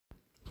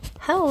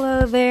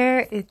Hello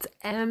there, it's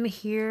Em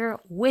here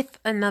with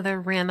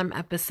another random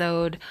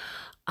episode.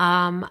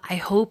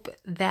 I hope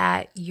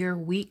that your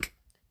week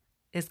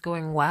is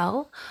going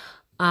well.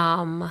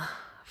 Um,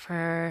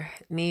 for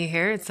me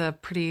here, it's a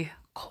pretty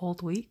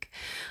cold week.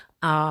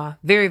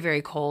 Very,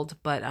 very cold,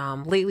 but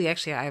lately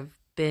actually I've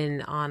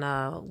been on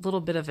a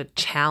little bit of a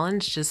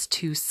challenge just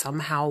to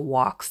somehow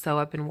walk. So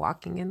I've been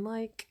walking in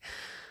I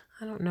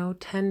don't know,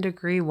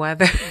 10-degree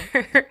weather,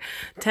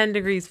 10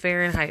 degrees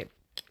Fahrenheit.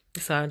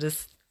 So I'm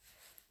just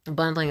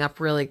bundling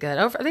up really good.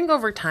 I think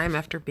over time,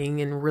 after being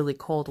in really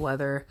cold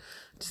weather,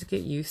 just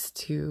get used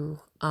to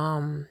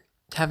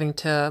having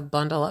to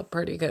bundle up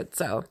pretty good.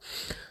 So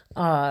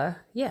yeah,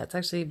 it's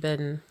actually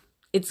been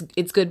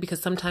it's good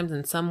because sometimes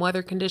in some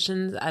weather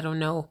conditions, I don't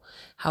know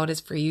how it is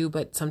for you,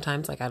 but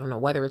sometimes I don't know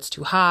whether it's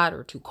too hot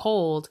or too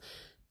cold.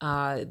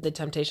 The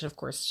temptation, of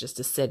course, is just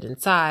to sit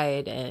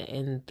inside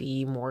in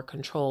the more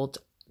controlled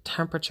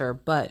temperature.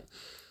 But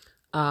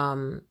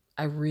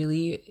I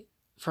really,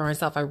 for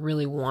myself, I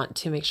really want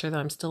to make sure that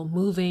I'm still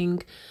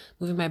moving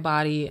my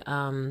body,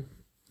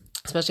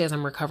 especially as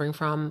I'm recovering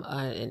from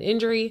an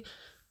injury.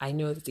 I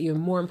know it's even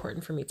more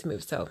important for me to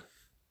move. So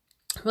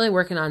I'm really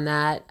working on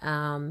that.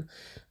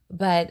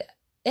 But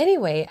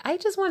anyway, I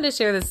just wanted to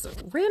share this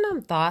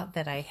random thought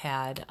that I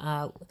had.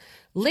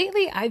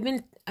 Lately, I've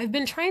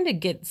been trying to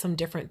get some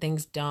different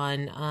things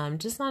done,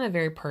 just on a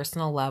very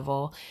personal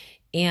level.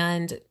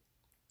 And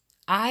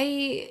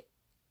I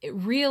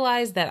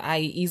realize that I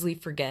easily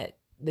forget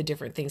the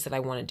different things that I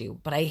want to do.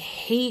 But I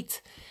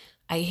hate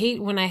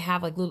when I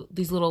have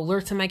these little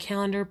alerts in my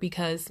calendar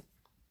because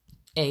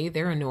A,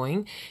 they're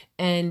annoying,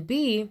 and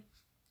B,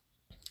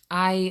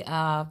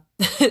 I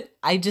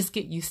I just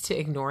get used to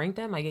ignoring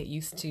them. I get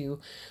used to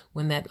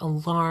when that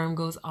alarm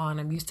goes on.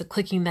 I'm used to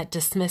clicking that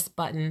dismiss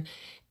button.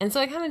 And so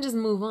I kind of just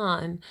move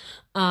on.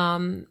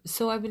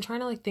 So I've been trying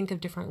to think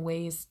of different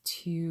ways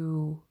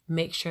to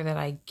make sure that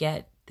I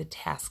get the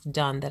task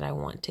done that I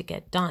want to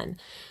get done.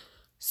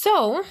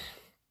 So,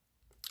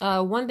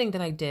 one thing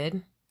that I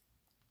did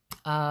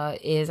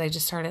is I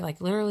just started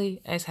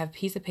literally, I just have a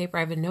piece of paper,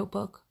 I have a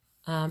notebook,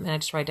 and I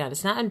just write down.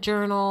 It's not a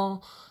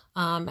journal.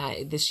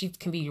 The sheets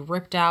can be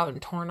ripped out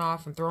and torn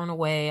off and thrown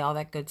away, all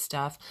that good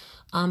stuff.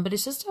 But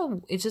it's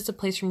just a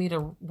place for me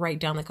to write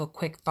down a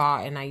quick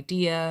thought, an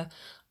idea,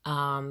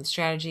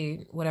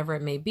 strategy, whatever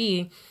it may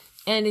be.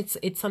 And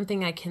it's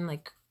something I can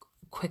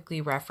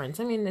quickly reference.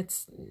 I mean,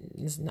 this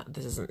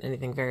isn't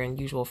anything very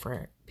unusual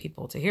for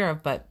people to hear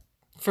of, but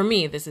for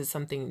me, this is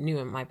something new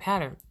in my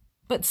pattern.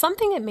 But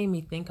something it made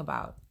me think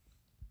about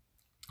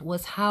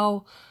was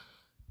how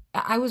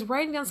I was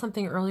writing down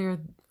something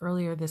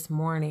earlier this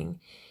morning,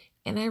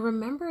 and I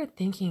remember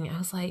thinking, I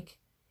was like,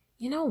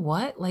 you know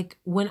what?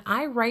 When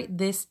I write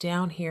this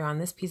down here on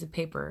this piece of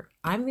paper,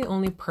 I'm the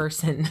only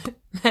person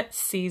that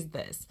sees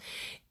this.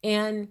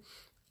 And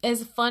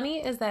as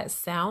funny as that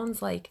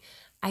sounds,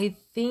 I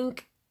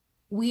think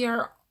we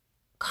are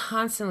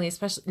constantly,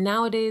 especially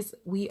nowadays,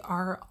 we're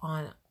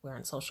on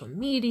social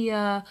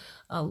media,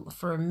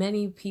 for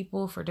many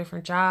people for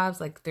different jobs.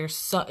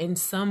 There's in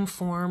some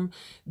form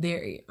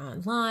they're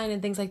online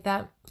and things like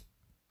that.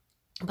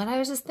 But I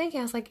was just thinking,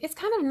 I was like, it's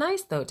kind of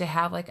nice though to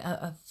have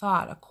a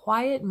thought, a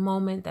quiet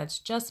moment that's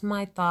just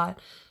my thought,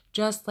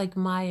 just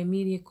my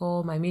immediate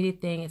goal, my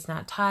immediate thing. It's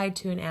not tied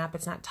to an app.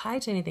 It's not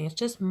tied to anything. It's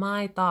just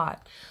my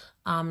thought.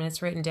 And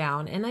it's written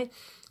down. And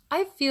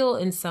I feel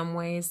in some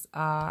ways,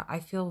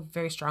 I feel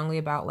very strongly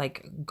about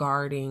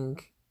guarding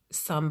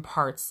some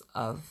parts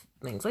of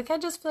things. I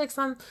just feel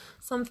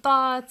some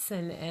thoughts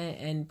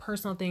and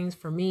personal things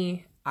for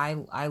me,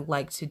 I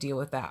like to deal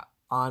with that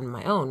on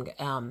my own.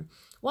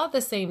 While at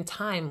the same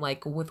time,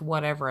 with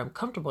whatever I'm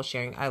comfortable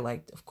sharing, I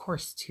like, of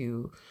course,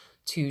 to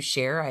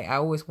share. I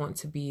always want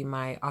to be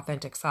my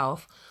authentic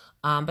self.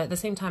 But at the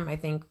same time, I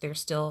think there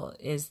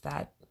is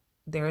that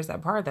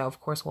part that, of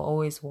course, will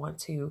always want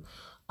to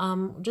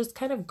just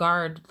kind of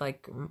guard,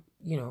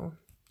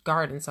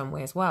 guard in some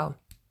way as well.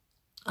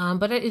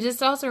 But it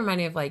just also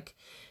reminded me of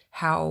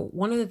how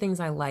one of the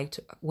things I liked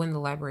when the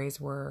libraries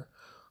were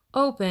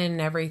open,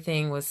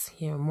 everything was,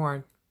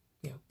 more,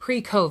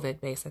 pre-COVID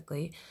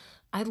basically.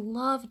 I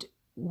loved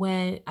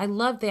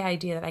the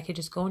idea that I could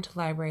just go into the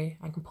library,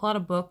 I can pull out a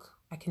book,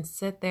 I can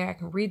sit there, I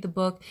can read the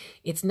book.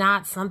 It's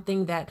not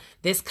something that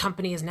this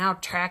company is now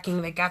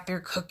tracking. They got their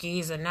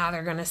cookies and now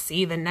they're going to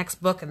see the next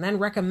book and then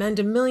recommend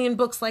a million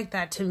books like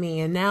that to me.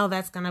 And now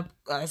that's going to,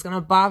 it's going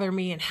to bother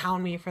me and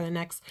hound me for the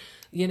next,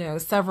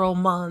 several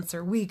months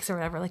or weeks or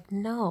whatever.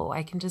 No,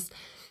 I can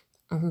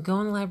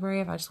go in the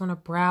library if I just want to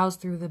browse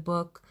through the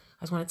book.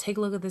 I just want to take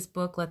a look at this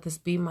book. Let this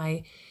be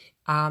my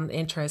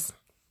interest.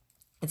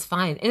 It's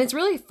fine. And it's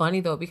really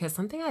funny though, because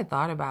something I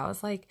thought about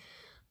was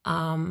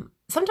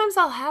sometimes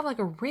I'll have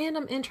a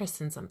random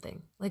interest in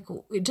something,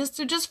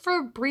 just for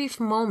a brief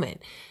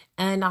moment,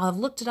 and I'll have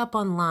looked it up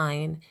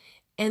online,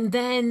 And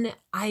then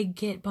I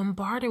get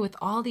bombarded with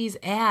all these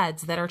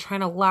ads that are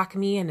trying to lock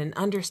me in and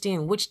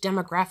understand which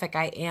demographic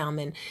I am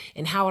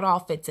and how it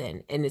all fits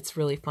in. And it's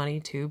really funny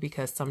too,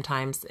 because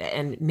sometimes,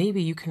 and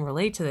maybe you can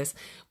relate to this,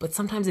 but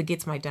sometimes it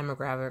gets my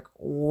demographic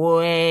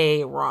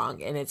way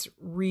wrong. And it's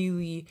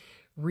really,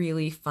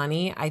 really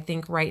funny. I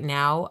think right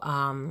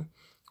now,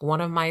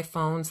 one of my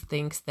phones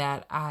thinks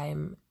that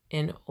I'm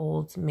an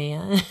old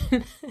man.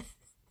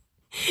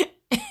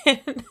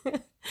 and,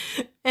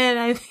 and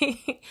I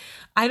think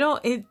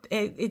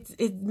it's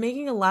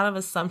making a lot of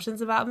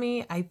assumptions about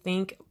me. I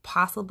think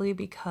possibly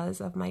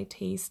because of my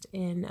taste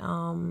in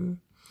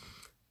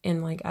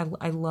like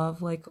I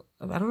love, like,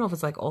 I don't know if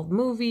it's like old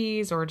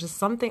movies or just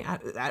something,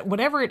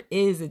 whatever it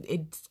is,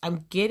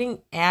 I'm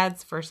getting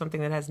ads for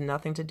something that has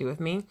nothing to do with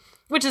me,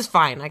 which is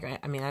fine. Like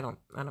I mean, I don't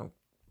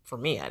for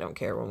me, I don't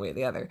care one way or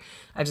the other.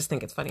 I just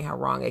think it's funny how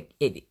wrong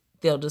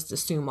they'll just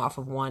assume off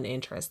of one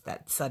interest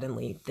that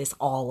suddenly this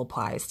all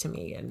applies to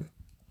me. And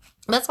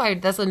that's why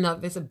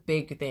it's a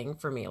big thing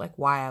for me. Like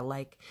why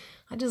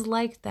I just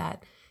like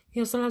that,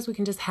 sometimes we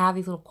can just have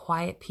these little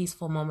quiet,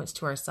 peaceful moments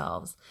to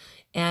ourselves.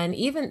 And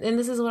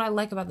this is what I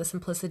like about the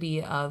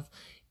simplicity of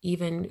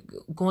even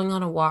going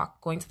on a walk,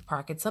 going to the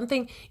park. It's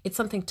something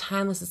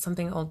timeless. It's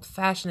something old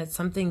fashioned. It's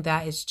something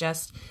that is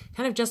just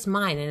kind of just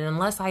mine. And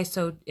unless I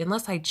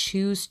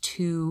choose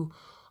to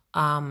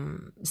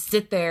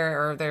sit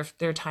there, or there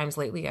are times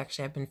lately,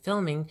 actually, I've been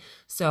filming,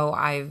 so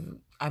I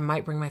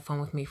might bring my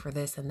phone with me for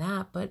this and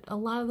that, but a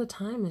lot of the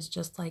time it's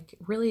just like,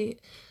 really,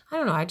 I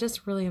don't know, I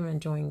just really am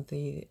enjoying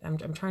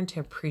I'm trying to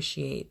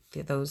appreciate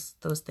those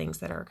things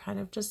that are kind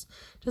of just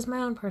my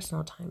own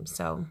personal time.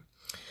 So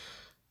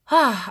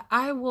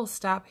I will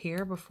stop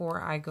here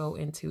before I go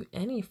into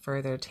any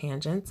further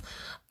tangents.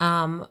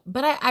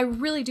 But I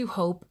really do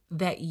hope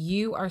that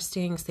you are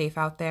staying safe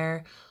out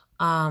there.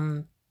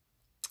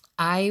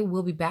 I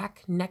will be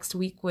back next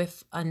week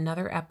with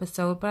another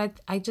episode,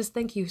 but I just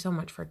thank you so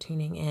much for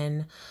tuning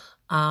in.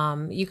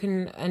 You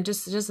can, and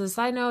just as a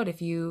side note,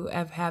 if you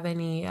have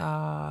any,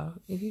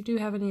 if you do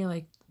have any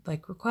like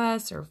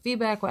requests or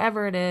feedback,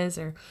 whatever it is,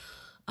 or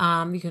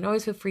you can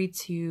always feel free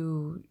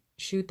to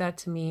shoot that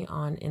to me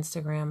on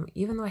Instagram.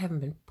 Even though I haven't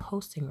been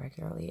posting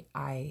regularly,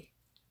 I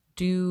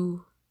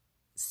do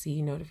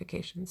see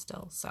notifications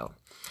still, so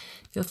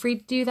feel free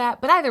to do that.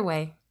 But either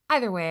way,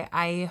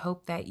 I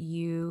hope that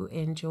you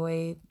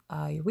enjoy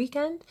your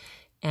weekend,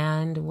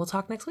 and we'll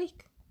talk next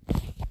week.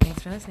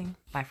 Thanks for listening.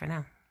 Bye for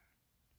now.